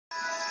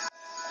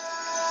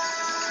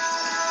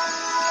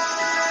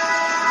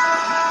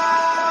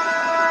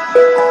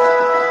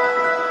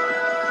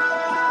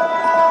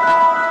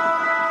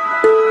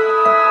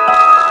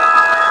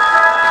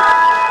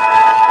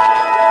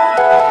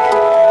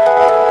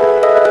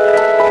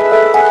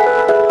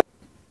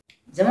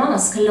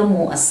masu kallon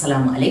mu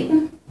assalamu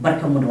alaikum,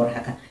 barkanmu da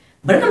warhaka.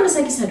 Barkanmu da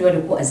sake saduwa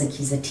da ku a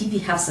Zaki TV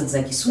Hafsat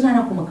Zaki,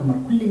 sunana kuma kamar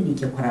kullum ne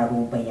ke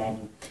kwararo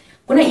bayani.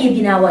 Kuna iya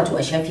bina wato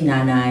a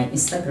shafina na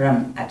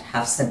Instagram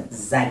 @Hafsat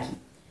Zaki.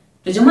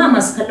 To jama'a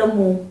masu kallon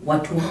mu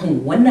wato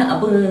wannan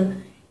abin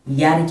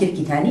ya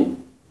rikirkita ne,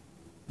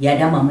 ya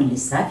dama min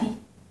lissafi,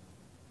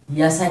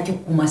 ya sake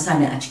kuma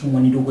sani a cikin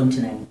wani dogon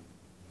tunani.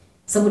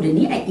 Saboda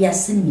ni a iya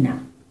sani na,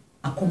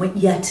 a kuma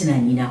iya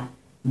tunani na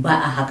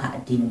ba a haka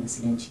addinin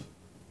musulunci.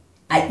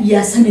 A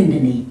iya sanin da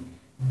nayi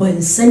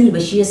ban sani ba,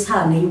 shi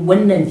yasa nayi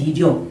wannan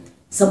bidiyon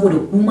saboda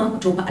kuma ku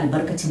tofa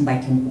albarkacin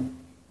bakin ku.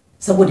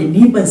 Saboda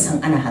ni ban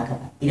san ana haka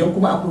ba. Idan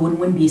kuma akwai wani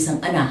wanda ya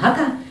san ana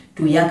haka,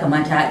 to ya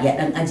kamata ya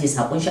dan aje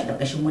sakon shi a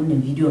ƙarƙashin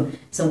wannan bidiyon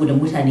saboda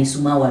mutane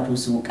su ma wato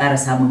su ƙara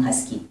samun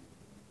haske.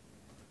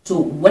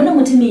 To wannan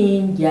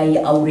mutumin yayi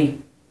aure.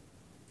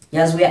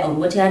 Ya zo ya auri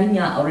wata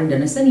yarinya, auren da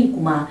na sani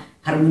kuma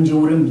har mun je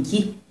wurin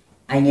biki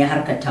an yi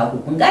harkar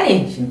taku. Kun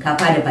gane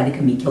shinkafa da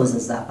faduka mai kyau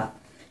zazzafa.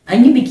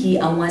 An yi biki,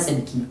 an watsa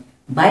biki.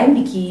 Bayan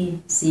biki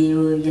sai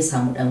ya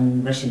samu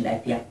dan rashin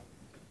lafiya.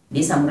 Da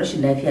ya samu rashin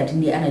lafiya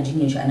tun dai ana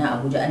jinyar shi ana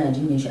Abuja, ana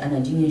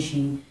jinyar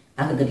shi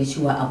aka ga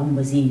cewa abun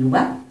ba zai yi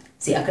ba,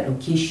 sai aka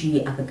dauke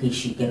shi aka kai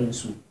shi garin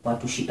su,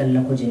 wato shi dan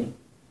Lakwaje ne.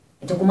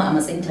 Ita kuma a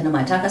matsayin ta na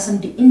mata,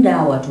 kasan duk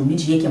inda wato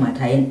miji yake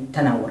mata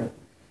tana wurin.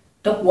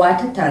 Ta kuwa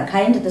tattara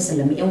kayanta ta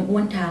sallami yan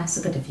uwanta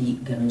suka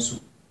tafi garin su.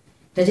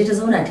 Ta je ta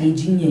zauna ta yi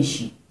jinyar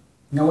shi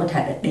na wata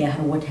ɗaya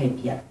har wata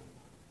 5.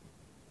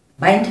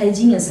 Bayan ta yi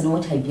jinyarsa na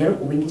wata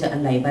 5, ubangiji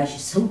Allah ya bashi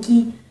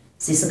sauki,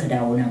 sai suka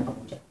dawo nan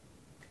Abuja.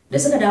 Da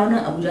suka dawo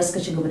nan Abuja suka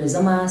ci gaba da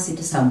zama, sai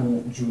ta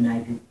samu juna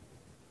biyu.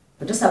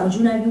 Da ta samu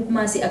juna biyu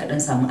kuma sai aka dan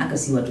samu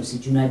akasi, wato sai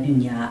juna biyun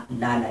ya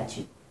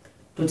lalace.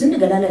 To tun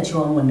daga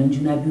lalacewa wannan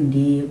juna biyun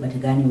dai bata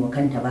gane wa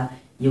kanta ba,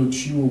 yau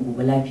ciwo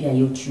gobe lafiya,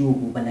 yau ciwo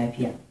gobe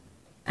lafiya.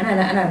 Ana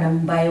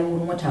nan bayan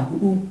wurin wata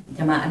 4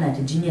 ita ma ana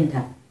ta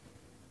jinyanta.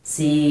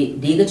 Sai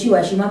da ya ga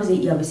cewa shi ma ba zai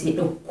iya ba, sai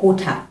ya ɗauko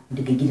ta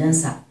daga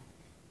gidansa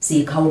sai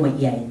ya kawo ma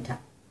iyayenta.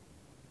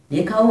 Da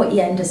ya kawo wa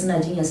iyayenta suna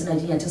jinya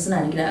ta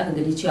suna da gida, aka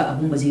gani cewa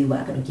abun ba zai yi ba,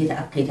 aka dauke ta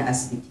aka kai ta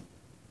asibiti.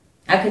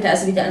 Aka kai ta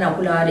asibiti ana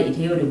kulawa da ita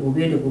yau da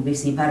gobe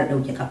sai fara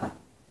dauke kafa.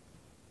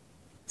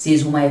 Sai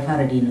zo ma ya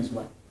fara daina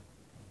zuwa.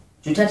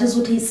 Cuta ta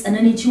zo ta yi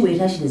tsanani, ciwo ya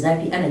tashi da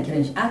zafi, ana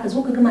kiran shi, aka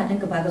zo ka ga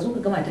matanka fa, ka zo ka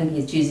ga matanka,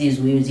 ya ce zai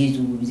zo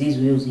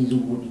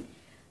gobe.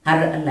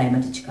 Har Allah ya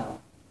mata cikawa.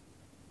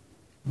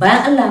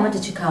 Bayan Allah ya mata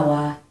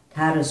cikawa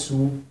ta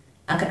rasu,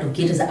 aka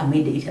dauke ta za a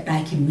mai da ita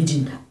ɗakin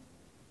mijinta.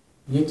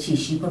 Ya ce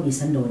shi fa bai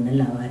san da wannan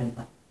labarin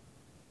ba.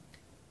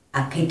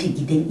 A kai ta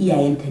gidan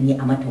iyayenta ne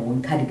a mata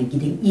wanka, daga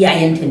gidan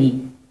iyayenta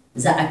ne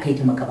za a kai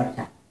ta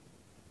makabarta.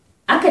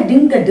 Aka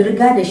dinga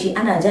dirga da shi,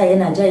 ana ja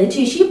yana ja, ya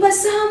ce shi ba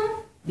sam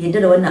bai yarda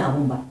da wannan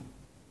abun ba.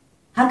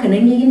 Haka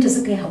nan yayinta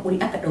suka yi haƙuri,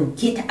 aka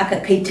ɗauke ta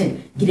aka kai ta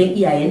gidan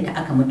iyayenta,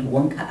 aka mata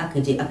wanka, aka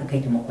je aka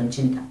kai ta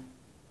makwancinta.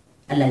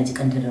 Allah ya ji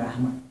kanta da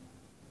rahama.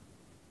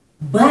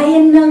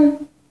 Bayan nan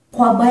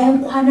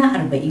bayan kwana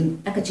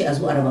 40 aka ce a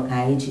zo a raba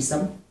kaya, ya ce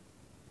sam.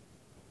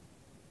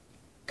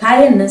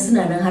 Kayan nan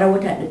suna nan har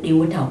wata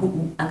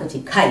 4 aka ce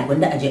kai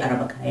wanda aje a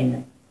raba kayan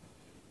nan.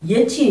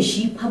 Ya ce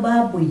shi fa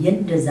babu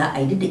yadda za a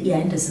yi, duk da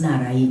iyayenta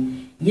suna raye.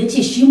 Ya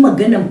ce shi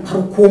maganan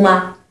farko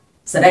ma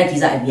sadaki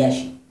za a biya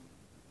shi.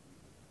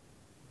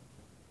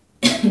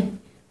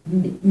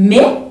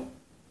 Me?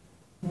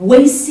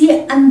 Wai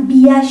sai an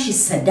biya shi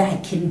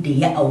sadakin da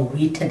ya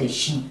aure ta da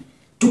shi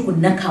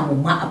tukunna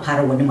kamun ma a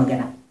fara wani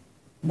magana.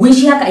 Wai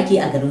shi haka ake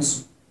a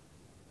garinsu.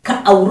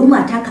 Ka auri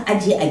mata ka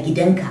aje a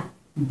gidanka,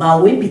 ba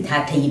wai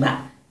fita ta yi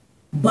ba,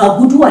 ba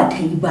guduwa ta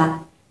yi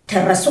ba,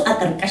 ta rasu a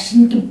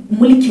ƙarƙashin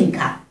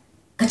mulkinka,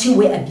 ka ce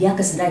wai a biya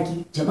ka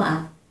sadaki.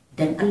 Jama'a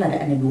dan Allah da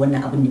Annabi,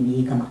 wannan abin da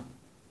me ya kama?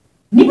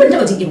 Ni ban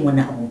taɓa jin irin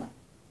wannan abun ba.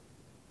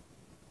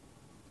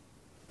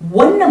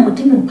 Wannan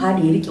mutumin fa da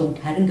ya rike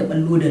wuta ringa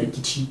ballo da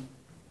rikici,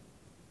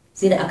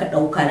 sai da aka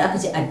ɗauka, da aka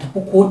ce a tafi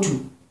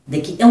kotu, da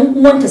ki ƴan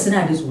uwanta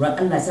suna da tsoron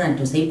Allah, suna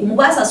da tausayi, kuma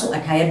ba sa so a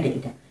tayar da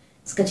ita.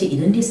 Suka ce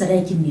idan dai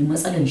sadakin ne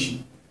matsalan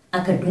shi,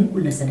 aka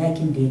dunkula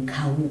sadakin da ya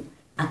kawo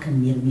aka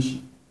miyar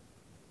mishi.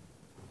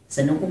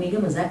 Sannan kuma ya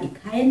gama zaɓi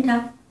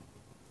kayanta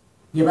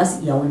ya ba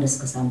su iya wanda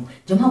suka samu.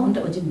 Jama'a kun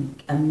taɓa jin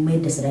an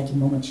mayar da sadakin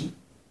mamaci?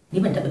 Ni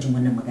ban taɓa jin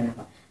wannan magana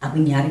ba.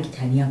 Abin ya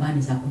rikita ni, ya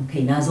bani zafin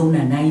kai, na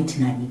zauna na yi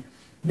tunani.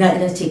 Na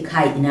ina ce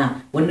kai ina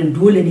wannan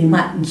dole ne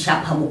ma in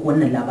shafa muku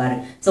wannan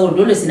labarin, saboda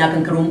dole sai na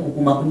kankaro muku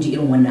kuma kun ji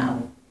irin wannan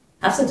abu.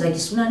 Hafsat Zaki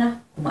sunana,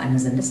 kuma a nan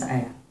zan da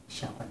sa'aya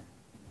shafan.